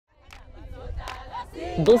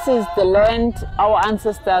This is the land our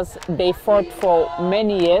ancestors, they fought for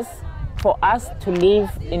many years for us to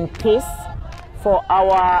live in peace, for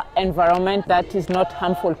our environment that is not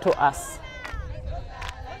harmful to us.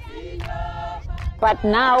 But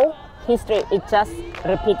now, history, it just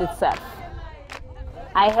repeats itself.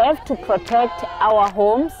 I have to protect our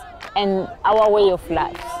homes and our way of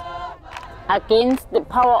life against the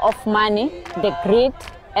power of money, the greed,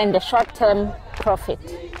 and the short-term profit.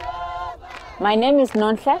 My name is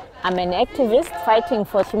Nonhle. I'm an activist fighting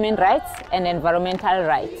for human rights and environmental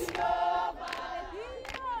rights.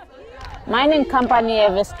 Mining companies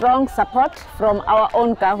have a strong support from our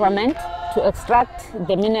own government to extract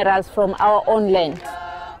the minerals from our own land.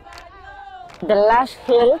 The lush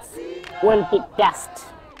hills will be dust.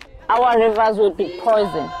 Our rivers will be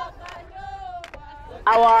poison.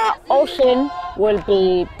 Our ocean will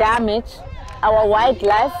be damaged. Our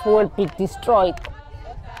wildlife will be destroyed.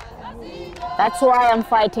 That's why I'm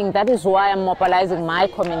fighting. That is why I'm mobilizing my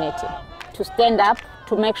community to stand up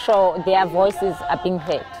to make sure their voices are being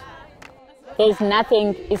heard. There's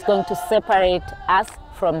nothing is going to separate us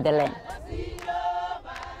from the land.